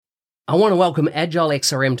I want to welcome Agile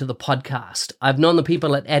XRM to the podcast. I've known the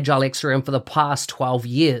people at Agile XRM for the past 12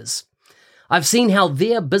 years. I've seen how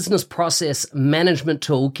their business process management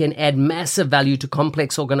tool can add massive value to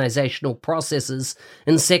complex organizational processes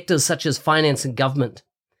in sectors such as finance and government.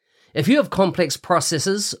 If you have complex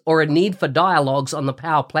processes or a need for dialogues on the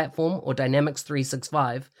Power Platform or Dynamics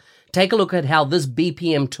 365, take a look at how this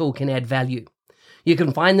BPM tool can add value. You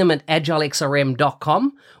can find them at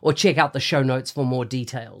agilexrm.com or check out the show notes for more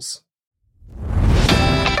details.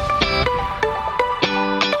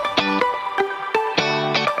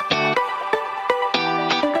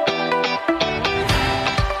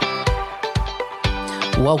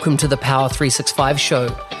 Welcome to the Power 365 show.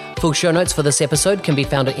 Full show notes for this episode can be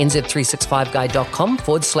found at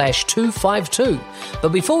nz365guy.com/252. But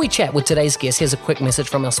before we chat with today's guest, here's a quick message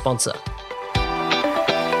from our sponsor.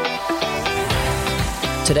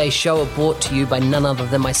 Today's show is brought to you by none other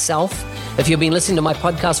than myself. If you've been listening to my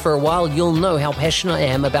podcast for a while, you'll know how passionate I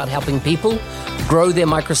am about helping people grow their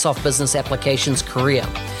Microsoft Business Applications career.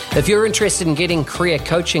 If you're interested in getting career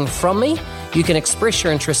coaching from me, you can express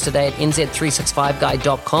your interest today at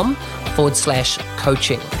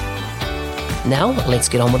nz365guy.com/coaching. Now, let's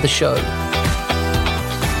get on with the show.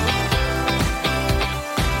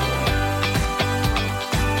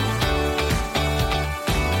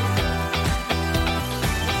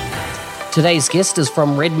 Today's guest is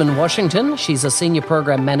from Redmond, Washington. She's a senior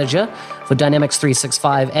program manager for Dynamics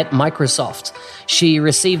 365 at Microsoft. She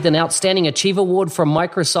received an Outstanding Achiever Award from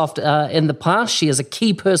Microsoft in the past. She is a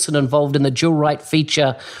key person involved in the Dual Right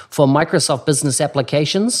feature for Microsoft Business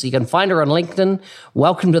Applications. You can find her on LinkedIn.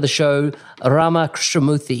 Welcome to the show, Rama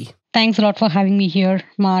Krishnamurthy. Thanks a lot for having me here,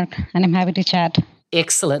 Mark, and I'm happy to chat.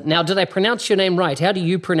 Excellent. Now, did I pronounce your name right? How do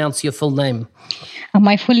you pronounce your full name?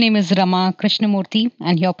 My full name is Rama Krishnamurthy,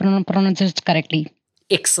 and you pronounced it correctly.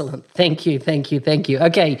 Excellent. Thank you.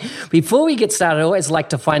 Okay, before we get started, I always like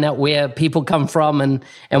to find out where people come from and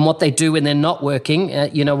what they do when they're not working.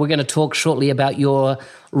 We're going to talk shortly about your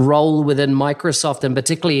role within Microsoft and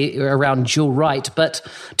particularly around Dual Right. But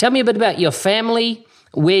tell me a bit about your family,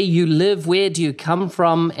 where you live, where do you come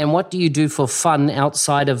from, and what do you do for fun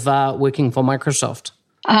outside of working for Microsoft?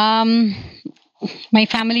 My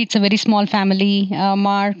family, it's a very small family,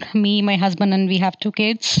 Mark, me, my husband, and we have 2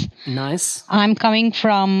 kids. Nice. I'm coming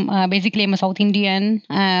from, basically I'm a South Indian,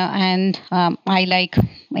 and I like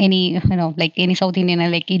any South Indian, I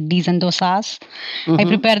like idlis and dosas. Mm-hmm. I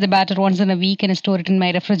prepare the batter once in a week and store it in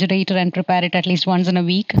my refrigerator and prepare it at least once in a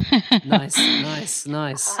week. Nice.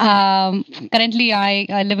 Currently,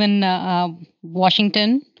 I live in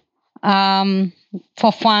Washington.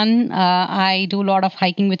 For fun, I do a lot of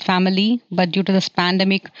hiking with family, but due to this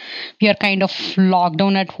pandemic, we are kind of locked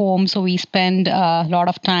down at home, so we spend a lot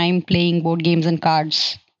of time playing board games and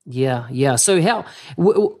cards. Yeah. So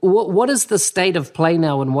what is the state of play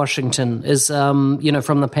now in Washington, is, from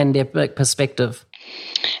the pandemic perspective?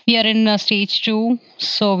 We are in stage 2,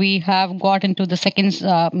 so we have got into the second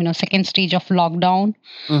stage of lockdown.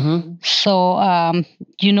 Mm-hmm. So,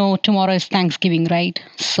 tomorrow is Thanksgiving, right?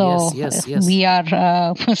 So yes. We are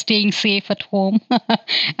staying safe at home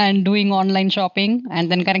and doing online shopping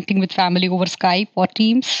and then connecting with family over Skype or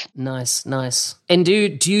Teams. Nice. And do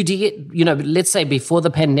you get, let's say before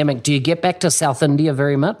the pandemic, do you get back to South India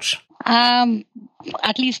very much?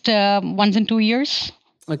 At least once in 2 years.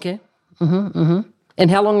 Okay. Mm-hmm. And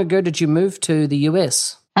how long ago did you move to the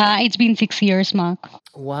US? It's been 6 years, Mark.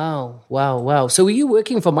 Wow. So were you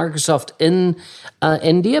working for Microsoft in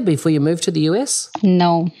India before you moved to the US?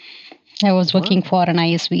 No, I was working for an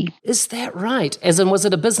ISV. Is that right? As in, was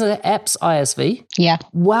it a business apps ISV? Yeah.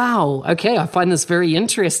 Wow. Okay. I find this very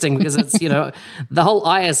interesting because it's, the whole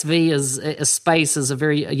ISV is a space is a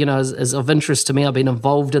very, is of interest to me. I've been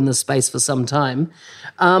involved in this space for some time.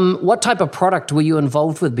 What type of product were you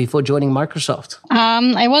involved with before joining Microsoft?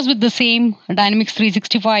 I was with the same Dynamics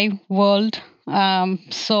 365 world.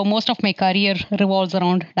 So most of my career revolves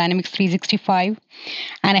around Dynamics 365,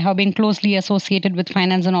 and I have been closely associated with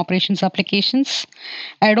finance and operations applications.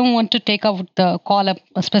 I don't want to take out the call up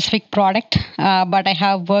a specific product, but I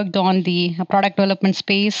have worked on the product development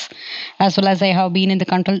space, as well as I have been in the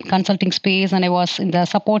consulting space, and I was in the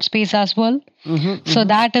support space as well. So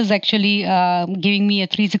that is actually giving me a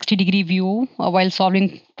 360-degree view while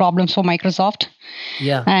solving problems for Microsoft.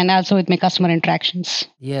 Yeah. And also with my customer interactions.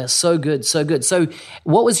 Yeah, so good. So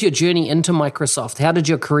what was your journey into Microsoft? How did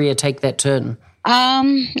your career take that turn?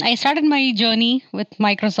 I started my journey with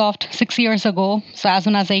Microsoft 6 years ago. So as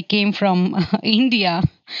soon as I came from India,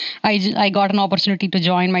 I got an opportunity to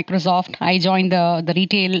join Microsoft. I joined the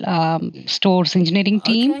retail stores engineering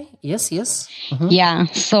team. Okay. Yes. Yeah,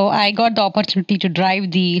 so I got the opportunity to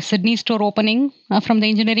drive the Sydney store opening from the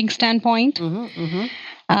engineering standpoint.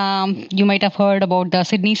 You might have heard about the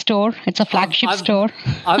Sydney store. It's a flagship store.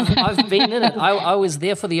 I've been in it. I was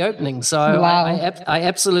there for the opening, so Wow. I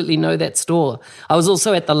absolutely know that store. I was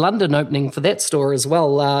also at the London opening for that store as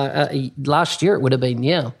well. Last year it would have been,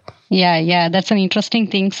 yeah. Yeah, that's an interesting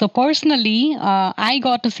thing. So personally, I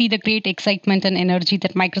got to see the great excitement and energy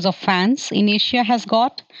that Microsoft fans in Asia has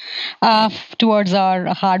got towards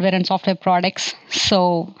our hardware and software products.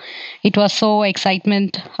 So it was so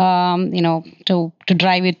excitement, to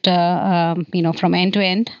drive it, from end to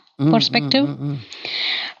end perspective.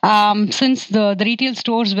 Since the retail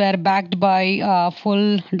stores were backed by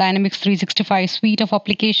full Dynamics 365 suite of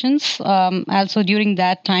applications, also during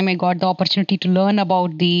that time I got the opportunity to learn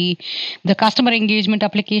about the customer engagement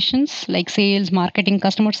applications like sales, marketing,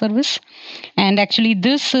 customer service, and actually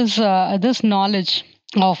this is this knowledge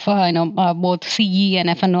of both CE and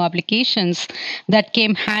F&O applications that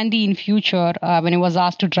came handy in future when I was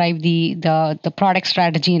asked to drive the product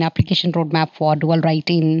strategy and application roadmap for DualWrite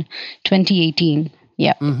in 2018.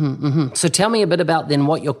 Yeah. So tell me a bit about then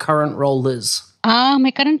what your current role is.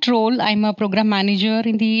 My current role, I'm a program manager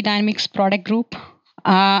in the Dynamics product group,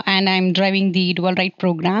 and I'm driving the DualWrite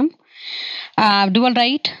program.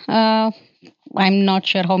 DualWrite, I'm not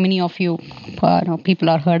sure how many of you people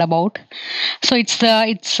are heard about. So it's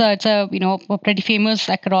a pretty famous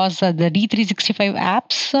across the D365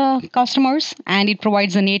 apps customers, and it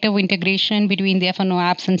provides a native integration between the F&O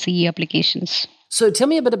apps and CE applications. So tell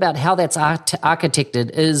me a bit about how that's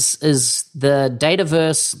architected. Is the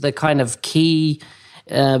Dataverse the kind of key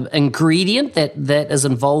ingredient that is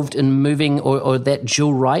involved in moving or that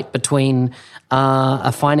dual write between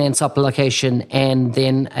a finance application and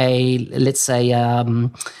then let's say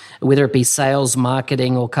whether it be sales,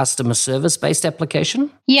 marketing, or customer service based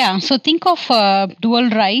application? Yeah, so think of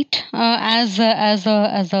DualWrite as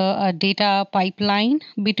a data pipeline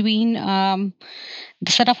between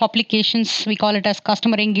the set of applications. We call it as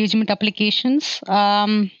customer engagement applications.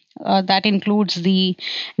 That includes the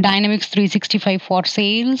Dynamics 365 for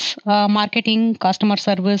sales, marketing, customer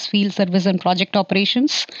service, field service, and project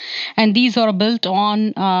operations. And these are built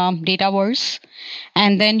on Dataverse.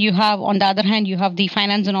 And then you have, on the other hand, you have the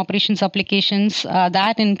finance and operations applications.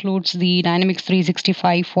 That includes the Dynamics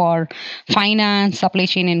 365 for finance, supply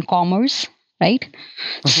chain, and commerce. Right.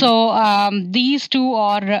 So these two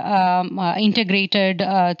are integrated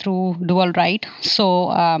through DualWrite.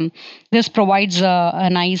 So this provides a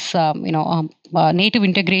nice, native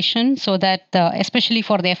integration so that especially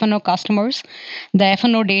for the F&O customers, the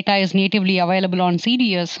F&O data is natively available on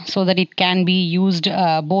CDS so that it can be used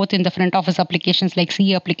both in the front office applications like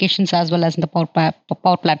CE applications as well as in the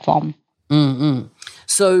Power Platform. Mm-hmm.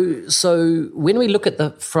 So when we look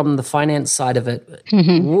at from the finance side of it,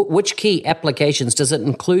 which key applications does it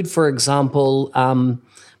include? For example,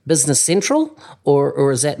 Business Central,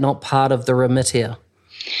 or is that not part of the remit here?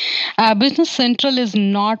 Business Central is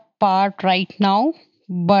not part right now,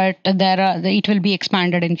 but it will be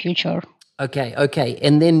expanded in future. Okay.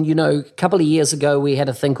 And then, a couple of years ago, we had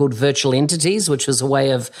a thing called virtual entities, which was a way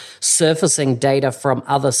of surfacing data from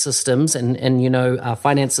other systems. And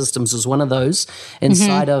finance systems was one of those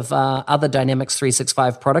inside of other Dynamics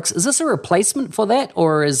 365 products. Is this a replacement for that,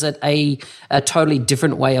 or is it a totally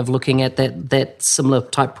different way of looking at that similar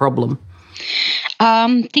type problem?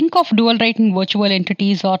 Think of DualWrite and virtual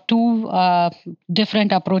entities are two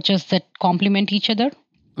different approaches that complement each other.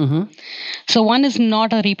 So one is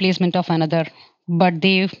not a replacement of another, but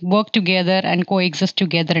they work together and coexist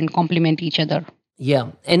together and complement each other. Yeah.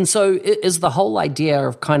 And so is the whole idea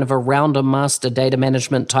of kind of a rounder master data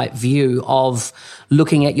management type view of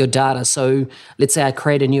looking at your data. So let's say I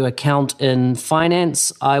create a new account in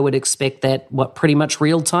finance. I would expect that pretty much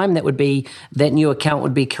real time, that new account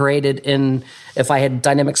would be created in, if I had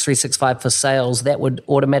Dynamics 365 for sales, that would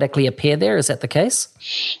automatically appear there. Is that the case?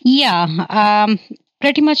 Yeah.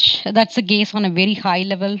 Pretty much that's the case on a very high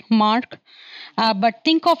level, Mark. But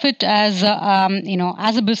think of it as,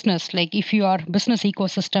 as a business, like if your business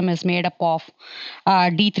ecosystem is made up of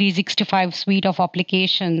D365 suite of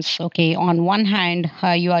applications, okay, on one hand,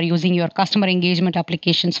 you are using your customer engagement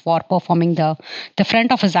applications for performing the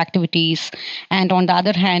front office activities. And on the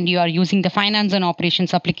other hand, you are using the finance and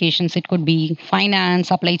operations applications. It could be finance,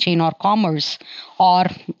 supply chain, or commerce, or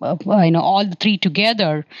all the three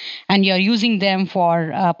together, and you're using them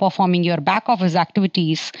for performing your back office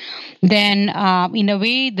activities, then In a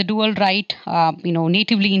way, the dual write,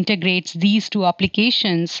 natively integrates these two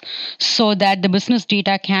applications so that the business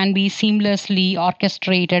data can be seamlessly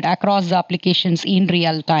orchestrated across the applications in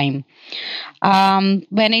real time.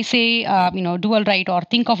 When I say, dual write or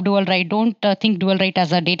think of dual write, don't think dual write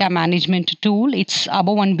as a data management tool. It's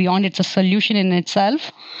above and beyond. It's a solution in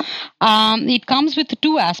itself. It comes with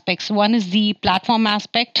two aspects. One is the platform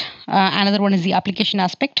aspect. Another one is the application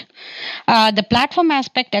aspect. The platform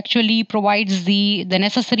aspect actually provides the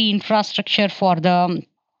necessary infrastructure for the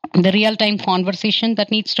real-time conversation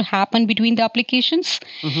that needs to happen between the applications.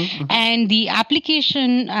 And the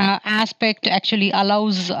application aspect actually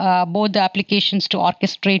allows both the applications to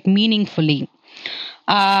orchestrate meaningfully.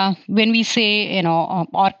 When we say,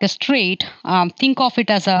 orchestrate, think of it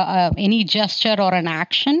as any gesture or an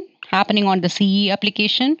action happening on the CE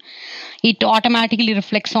application. It automatically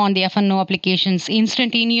reflects on the F&O applications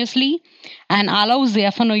instantaneously and allows the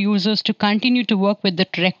F&O users to continue to work with the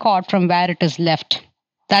record from where it is left.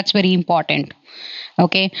 That's very important.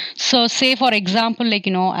 Okay. So say, for example,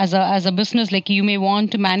 as a business, you may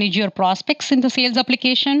want to manage your prospects in the sales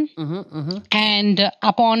application. And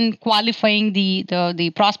upon qualifying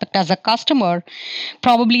the prospect as a customer,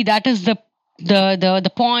 probably that is the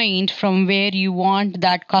point from where you want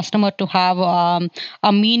that customer to have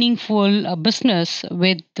a meaningful business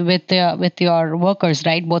with your workers,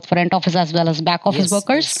 right? Both front office as well as back office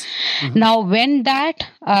workers. Yes. Now, when that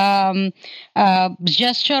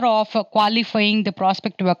gesture of qualifying the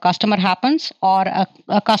prospect to a customer happens, or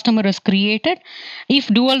a customer is created, if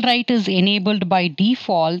dual write is enabled by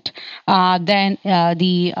default, then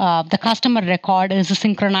the customer record is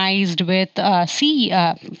synchronized with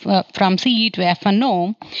from CE to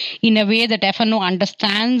F&O in a way that F&O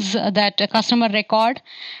understands that customer record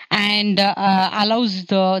and allows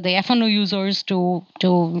the F&O users to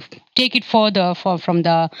take it further from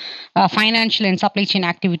the financial and supply chain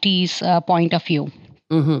activities point of view.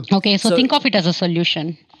 Okay, so think of it as a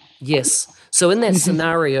solution. Yes. So in that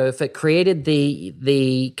scenario, if it created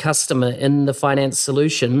the customer in the finance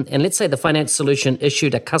solution, and let's say the finance solution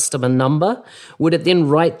issued a customer number, would it then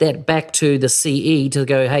write that back to the CE to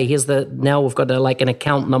go, hey, now we've got an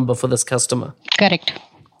account number for this customer? Correct.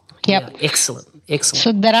 Yep. Yeah, excellent.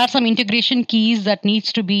 So there are some integration keys that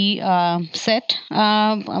needs to be set.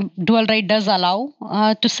 Dual write does allow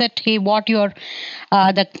to set, hey, what your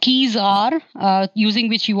the keys are using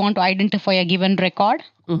which you want to identify a given record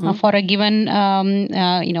for a given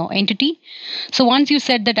entity. So once you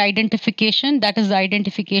set that identification, that is the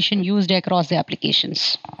identification used across the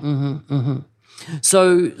applications.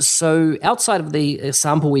 So outside of the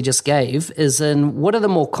example we just gave, what are the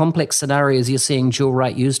more complex scenarios you're seeing dual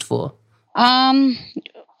write used for?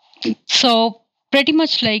 So pretty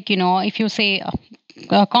much if you say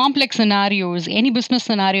complex scenarios, any business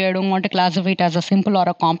scenario, I don't want to classify it as a simple or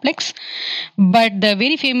a complex, but the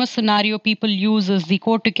very famous scenario people use is the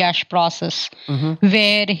quote to cash process,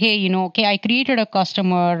 where, hey, I created a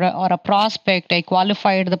customer or a prospect, I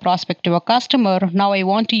qualified the prospect to a customer, now I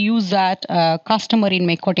want to use that customer in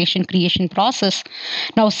my quotation creation process.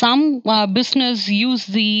 Now some business use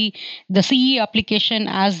the CE application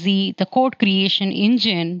as the quote creation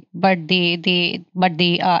engine, but they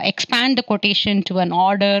expand the quotation to an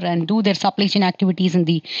order and do their supply chain activities in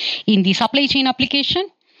the supply chain application.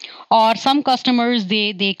 Or some customers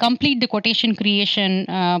they complete the quotation creation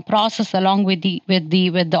process along with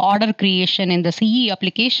the order creation in the CE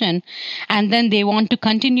application, and then they want to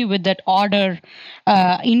continue with that order,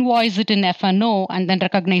 invoice it in F&O, and then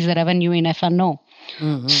recognize the revenue in F&O.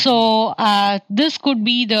 So this could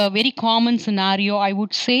be the very common scenario, I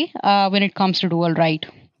would say, when it comes to dual write.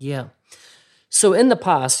 Yeah. So in the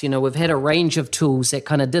past, we've had a range of tools that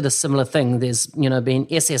kind of did a similar thing. There's, been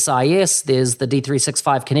SSIS, there's the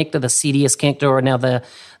D365 connector, the CDS connector, or now the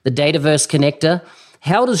Dataverse connector.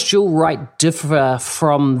 How does dual write differ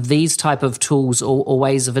from these type of tools or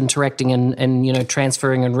ways of interacting and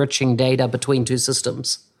transferring, enriching data between two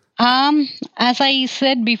systems? As I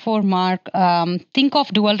said before, Mark, think of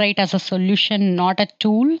dual write as a solution, not a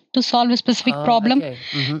tool to solve a specific problem. Okay.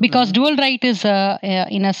 Because dual write is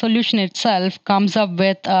in a solution itself comes up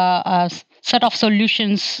with a set of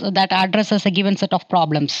solutions that addresses a given set of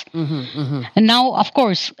problems. And now, of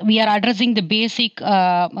course, we are addressing the basic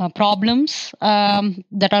problems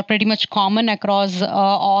that are pretty much common across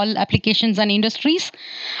all applications and industries.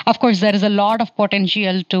 Of course, there is a lot of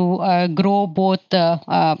potential to grow both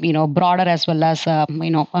broader as well as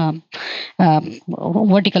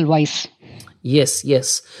vertical wise.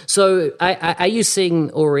 Yes. So are you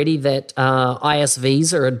seeing already that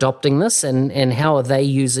ISVs are adopting this, and how are they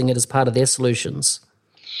using it as part of their solutions?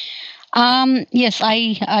 Yes,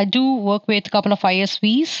 I do work with a couple of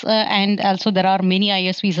ISVs, and also there are many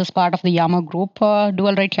ISVs as part of the Yama group,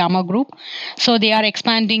 Dual Right Yama group. So they are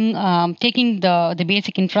expanding, taking the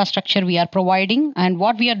basic infrastructure we are providing, and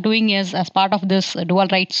what we are doing is, as part of this Dual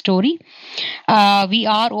Right story, we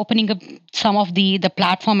are opening up some of the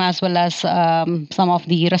platform as well as some of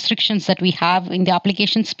the restrictions that we have in the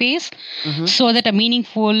application space, so that a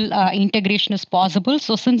meaningful integration is possible.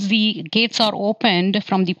 So since the gates are opened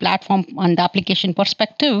from the platform and the application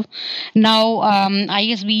perspective, now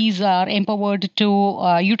ISVs are empowered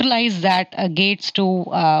to utilize that gates to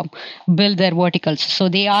build their verticals. So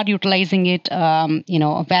they are utilizing it,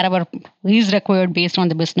 wherever is required based on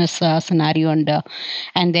the business scenario and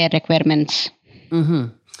their requirements.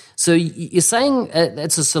 So you're saying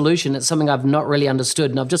it's a solution. It's something I've not really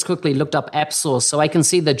understood. And I've just quickly looked up AppSource. So I can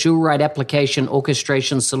see the dual right application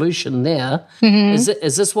orchestration solution there. Is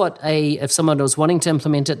this what if someone was wanting to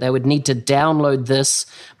implement it, they would need to download this?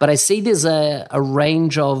 But I see there's a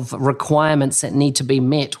range of requirements that need to be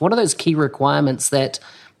met. What are those key requirements that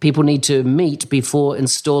people need to meet before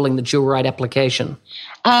installing the dual right application?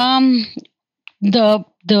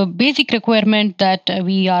 The basic requirement that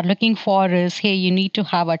we are looking for is, hey, you need to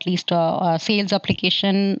have at least a sales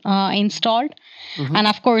application installed. And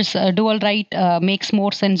of course, dual right makes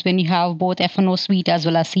more sense when you have both F&O suite as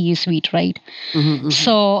well as CE suite, right?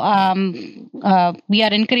 So we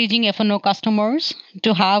are encouraging F&O customers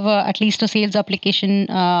to have at least a sales application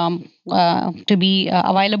to be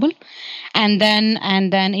available, and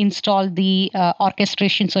then install the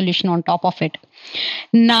orchestration solution on top of it.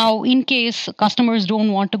 Now, in case customers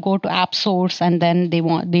don't want to go to AppSource and then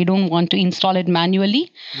they don't want to install it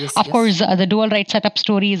manually, of course, the dual right setup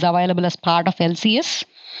story is available as part of LCS.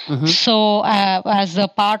 So, as a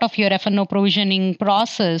part of your F&O provisioning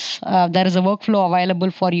process, there is a workflow available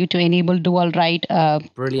for you to enable dual right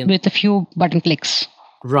with a few button clicks.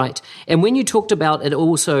 Right. And when you talked about it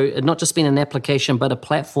also not just being an application, but a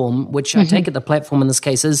platform, which I take it the platform in this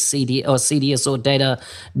case is CDS or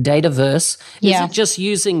Dataverse. Is it just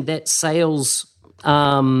using that sales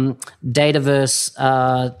Dataverse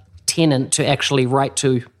tenant to actually write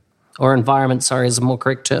to, or environment, sorry, is a more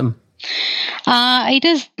correct term? It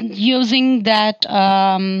is using that,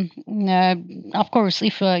 of course,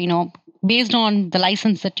 if, based on the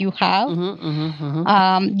license that you have,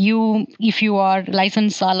 if your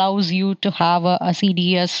license allows you to have a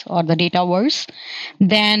CDS or the Dataverse,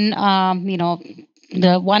 then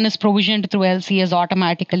the one is provisioned through LCS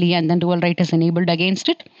automatically, and then dual right is enabled against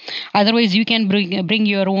it. Otherwise, you can bring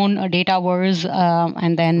your own Dataverse,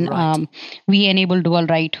 and then we enable dual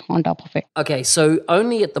right on top of it. Okay, so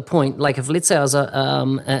only at the point, like if let's say I was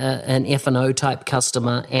an F&O type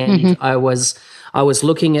customer, and I was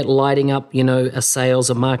looking at lighting up, a sales,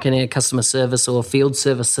 a marketing, a customer service, or a field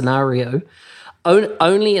service scenario.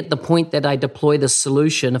 Only at the point that I deploy the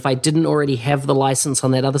solution, if I didn't already have the license on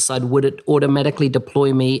that other side, would it automatically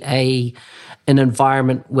deploy me an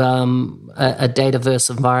environment, a Dataverse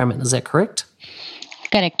environment? Is that correct?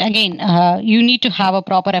 Correct. Again, you need to have a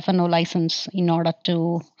proper F&O license in order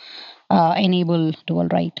to enable dual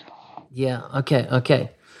right. Yeah. Okay.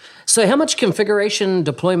 So how much configuration,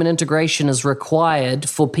 deployment, integration is required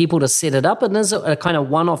for people to set it up? And is it a kind of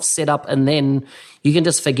one-off setup and then you can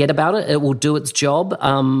just forget about it? It will do its job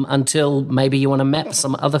until maybe you want to map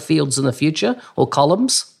some other fields in the future or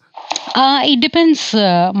columns? It depends,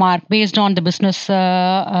 Mark, based on the business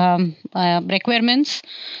requirements.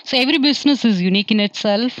 So every business is unique in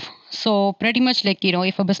itself. So pretty much like,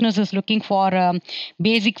 if a business is looking for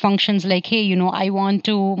basic functions like, hey, I want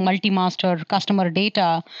to multi-master customer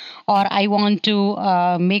data, or I want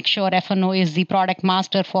to make sure F&O is the product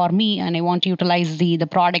master for me, and I want to utilize the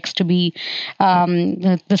products to be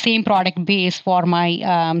the same product base for my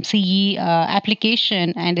CE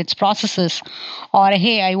application and its processes, or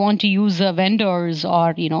hey, I want to use vendors,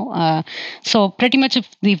 or, so pretty much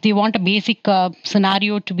if they want a basic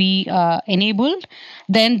scenario to be enabled,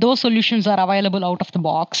 then those solutions are available out of the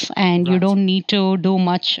box, and you don't need to do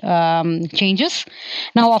much changes.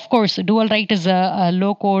 Now, of course, dual right is a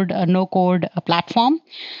low-code, no-code platform,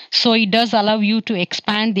 so it does allow you to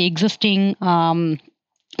expand the existing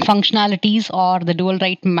functionalities or the dual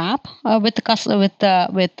right map with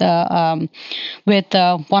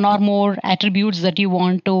one or more attributes that you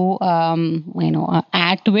want to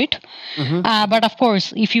add to it. But of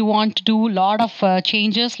course, if you want to do a lot of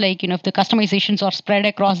changes, like if the customizations are spread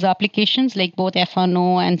across the applications, like both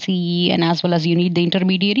F&O and CE, and as well as you need the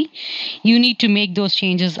intermediary, you need to make those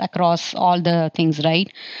changes across all the things, right?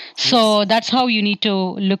 So that's how you need to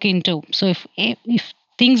look into. So if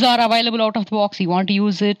things are available out of the box, you want to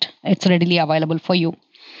use it, it's readily available for you.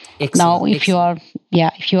 Now, if you are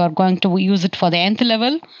going to use it for the nth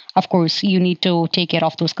level, of course, you need to take care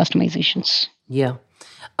of those customizations. Yeah.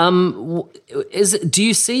 Do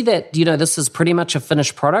you see that, this is pretty much a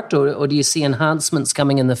finished product, or do you see enhancements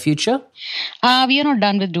coming in the future? We are not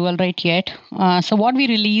done with DualWrite yet. So what we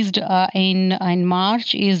released in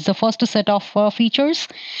March is the first set of features,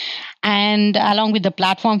 and along with the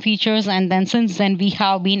platform features. And then since then, we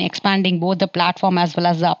have been expanding both the platform as well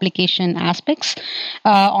as the application aspects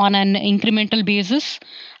on an incremental basis.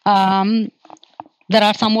 There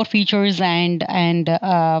are some more features and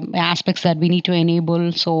aspects that we need to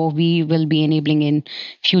enable, so we will be enabling in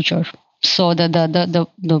future. So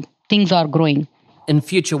the things are growing. In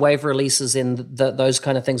future wave releases, and those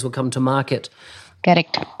kind of things will come to market.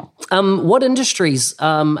 Correct. What industries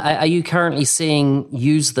are you currently seeing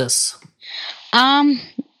use this?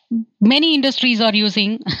 Many industries are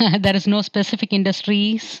using. There is no specific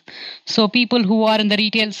industries. So people who are in the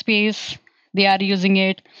retail space, they are using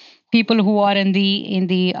it. People who are in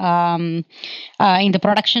the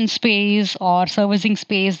production space or servicing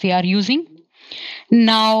space, they are using.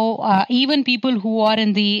 Now, even people who are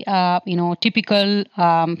in the typical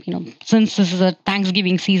since this is a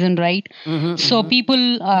Thanksgiving season, right? Mm-hmm, so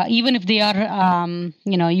people, even if they are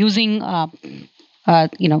using the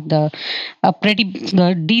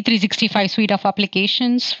D365 suite of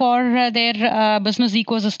applications for their business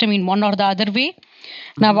ecosystem in one or the other way.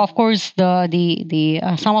 Now, of course, the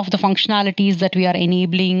some of the functionalities that we are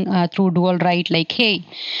enabling through DualWrite, like, hey,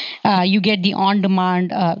 you get the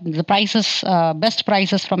on-demand the prices, best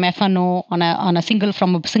prices from F&O from a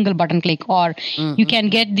single button click, or you can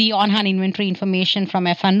get the on-hand inventory information from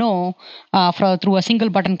F&O through a single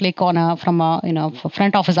button click from a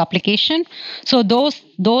front office application. So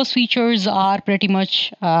those features are pretty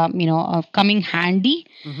much coming handy,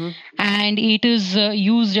 and it is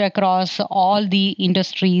used across all the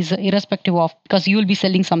industries, irrespective of, because you will be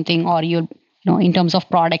selling something, or you'll in terms of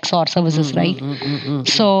products or services, right?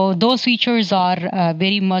 So those features are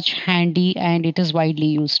very much handy, and it is widely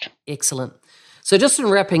used. Excellent. So just in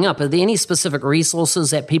wrapping up, are there any specific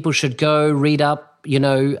resources that people should go read up,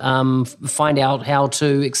 find out how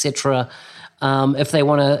to, etc., if they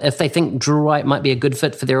think DualWrite might be a good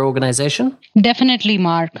fit for their organization? Definitely,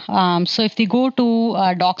 Mark. So if they go to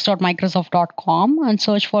docs.microsoft.com and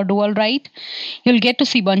search for DualWrite, you'll get to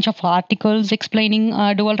see a bunch of articles explaining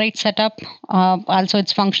DualWrite setup. Also,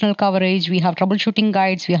 its functional coverage. We have troubleshooting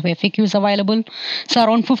guides. We have FAQs available. So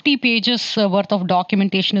around 50 pages worth of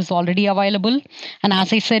documentation is already available. And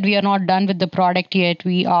as I said, we are not done with the product yet.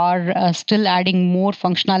 We are still adding more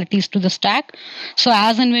functionalities to the stack. So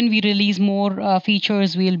as and when we release more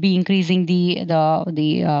features, we'll be increasing the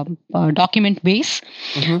document base.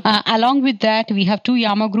 Along with that, we have 2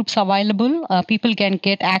 Yammer groups available. People can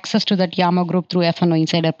get access to that Yammer group through F&O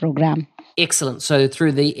Insider program. Excellent. So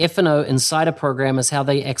through the F&O Insider program is how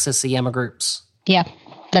they access the Yammer groups. Yeah,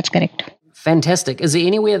 that's correct. Fantastic. Is there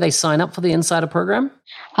anywhere they sign up for the Insider program?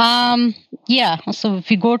 Yeah. So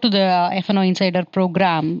if you go to the F&O Insider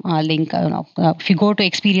program link, if you go to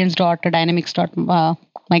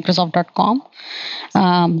experience.dynamics.microsoft.com,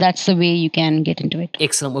 that's the way you can get into it.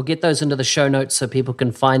 Excellent. We'll get those into the show notes so people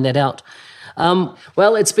can find that out.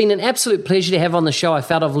 Well, it's been an absolute pleasure to have on the show. I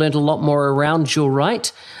felt I've learned a lot more around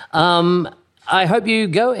DualWrite. I hope you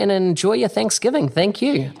go and enjoy your Thanksgiving. Thank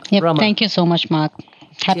you. Yep. Rama. Thank you so much, Mark.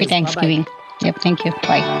 Happy Thanksgiving. Bye-bye. Yep. Thank you.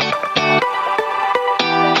 Bye.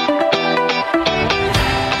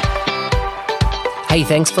 Hey,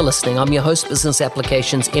 thanks for listening. I'm your host, Business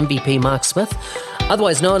Applications MVP Mark Smith,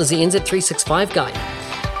 otherwise known as the NZ365 guy.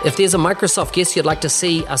 If there's a Microsoft guest you'd like to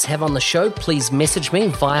see us have on the show, please message me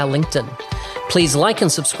via LinkedIn. Please like and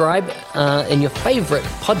subscribe in your favorite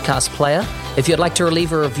podcast player. If you'd like to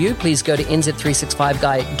leave a review, please go to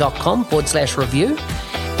nz365guy.com/review.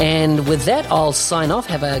 And with that, I'll sign off.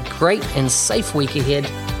 Have a great and safe week ahead.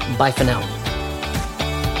 Bye for now.